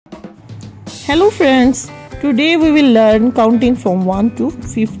Hello friends, today we will learn counting from 1 to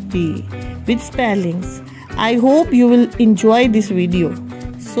 50 with spellings. I hope you will enjoy this video.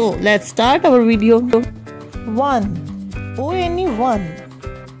 So let's start our video. 1. O-N-E 1.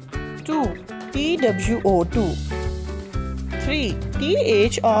 2. T-W-O 2. 3.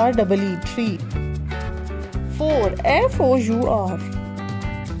 T-H-R-E-E 3. 4. F-O-U-R.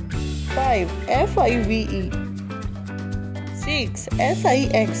 5. F-I-V-E. 6.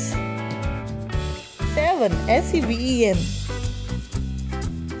 S-I-X. 7. S-E-V-E-N.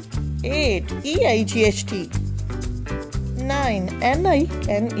 8. E-I-G-H-T. 9.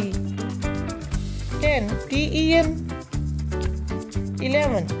 N-I-N-E. 10. T-E-N.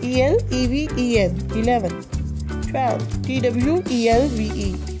 11. E-L-E-V-E-N. 11. 12.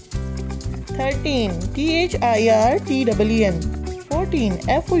 T-W-E-L-V-E. 13. T-H-I-R-T-W-N. 14.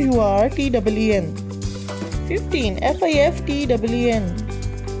 F-O-U-R-T-W-N. 15. F-I-F-T-W-N.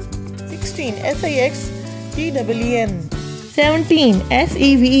 16. S-I-X-T-W-N. 17.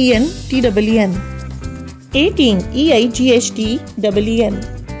 S-E-V-E-N-T-W-N. 18. E-I-G-H-T-W-N.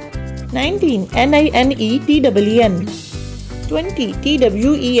 19. N-I-N-E-T-W-N. 20.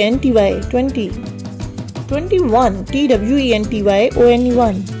 T-W-E-N-T-Y 20. 21. T-W-E-N-T-Y-O-N-E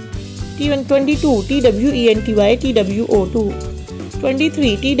 1. 22. T-W-E-N-T-Y T-W-O 2.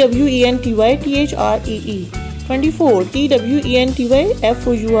 23. T-W-E-N-T-Y T-H-R-E-E. 24. T-W-E-N-T-Y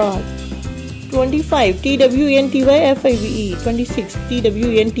F-O-U-R. 25. T-W-E-N-T-Y F-I-V-E. 26.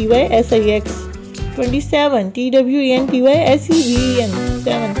 T-W-E-N-T-Y S-I-X. 27. T-W-E-N-T-Y S-E-V-E-N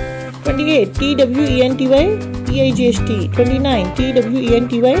 7. 28. T-W-E-N-T-Y E-I-G-H-T. 29.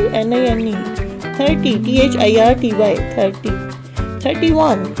 T-W-E-N-T-Y N-I-N-E. 30. T-H-I-R-T-Y 30.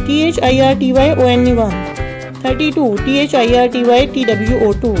 31. T-H-I-R-T-Y-O-N-E 1. 32. T-H-I-R-T-Y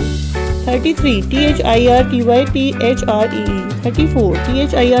T-W-O 2. 33. T-H-I-R-T-Y T-H-R-E-E. 34.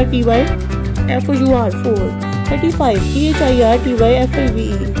 T-H-I-R-T-Y F-O-U-R 4. 35. T-H-I-R-T-Y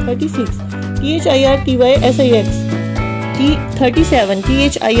F-I-V-E. 36. T-H-I-R-T-Y S-I-X. 37.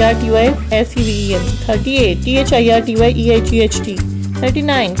 T-H-I-R-T-Y S-E-V-E-N. 38. T-H-I-R-T-Y E-I-G-H-T.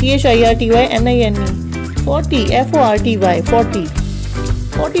 39. T-H-I-R-T-Y N-I-N-E. 40. F-O-R-T-Y 40.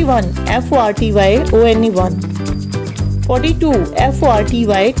 41. F-O-R-T-Y O-N-E 1. 42.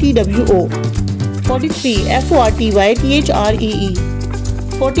 F-O-R-T-Y T-W-O. 43. F-O-R-T-Y T-H-R-E-E.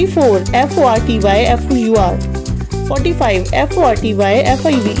 44. F-O-R-T-Y F-O-U-R. 45. F-O-R-T-Y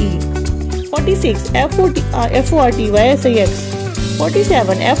F-I-V-E. 46. F-O-R-T-Y S-I-X.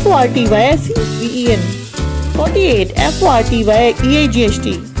 47. F-O-R-T-Y S-E-V-E-N. 48. F-O-R-T-Y E-I-G-H-T.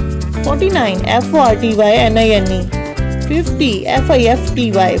 49. F-O-R-T-Y N-I-N-E. 50.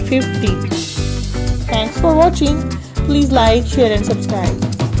 F-I-F-T-Y 50. Thanks for watching. Please like, share and subscribe.